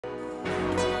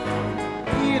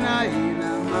Hi,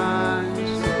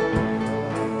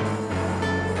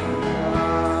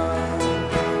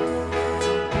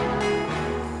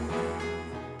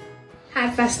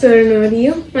 Pastor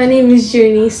Onório. My name is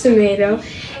Tomato,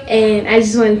 and I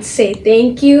just wanted to say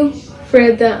thank you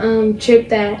for the trip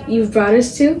that you've brought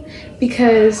us to,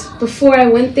 because before I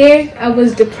went there, I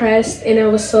was depressed and I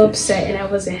was so upset and I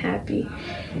wasn't happy.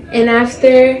 And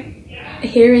after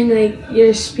hearing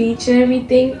your speech and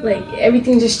everything,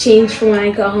 everything just changed from when I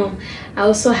got home. I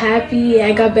was so happy.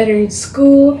 I got better in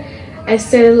school. I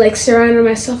started surrounding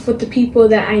myself with the people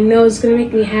that I know is gonna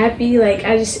make me happy.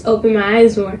 I just opened my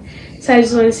eyes more. So I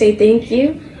just want to say thank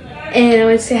you, and I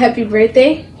want to say happy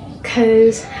birthday,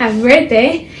 cause happy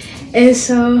birthday. And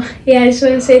so yeah, I just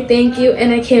want to say thank you,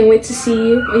 and I can't wait to see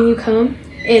you when you come,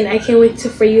 and I can't wait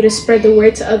for you to spread the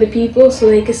word to other people so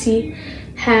they can see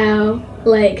how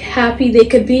happy they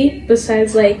could be,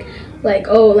 besides letting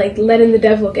the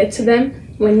devil get to them,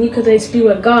 when you could just be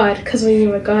with God, because when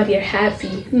you're with God, you're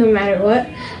happy no matter what.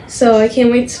 So I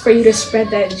can't wait for you to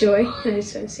spread that joy, and I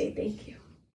just want to say thank you.